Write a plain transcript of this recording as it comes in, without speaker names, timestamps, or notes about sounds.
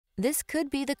This could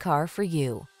be the car for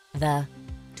you. The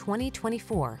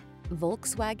 2024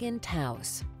 Volkswagen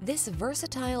Taos. This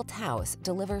versatile Taos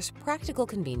delivers practical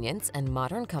convenience and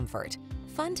modern comfort.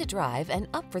 Fun to drive and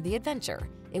up for the adventure.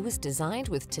 It was designed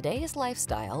with today's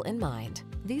lifestyle in mind.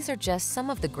 These are just some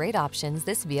of the great options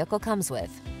this vehicle comes with: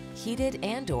 heated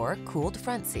and/or cooled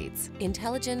front seats,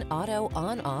 intelligent auto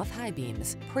on-off high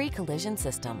beams, pre-collision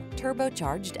system,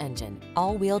 turbocharged engine,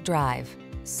 all-wheel drive,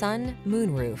 sun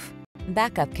moonroof,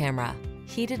 backup camera,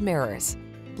 heated mirrors,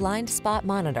 blind spot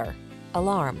monitor,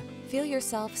 alarm. Feel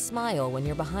yourself smile when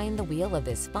you're behind the wheel of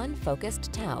this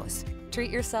fun-focused Taos. Treat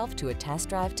yourself to a test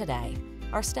drive today.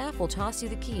 Our staff will toss you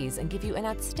the keys and give you an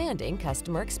outstanding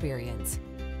customer experience.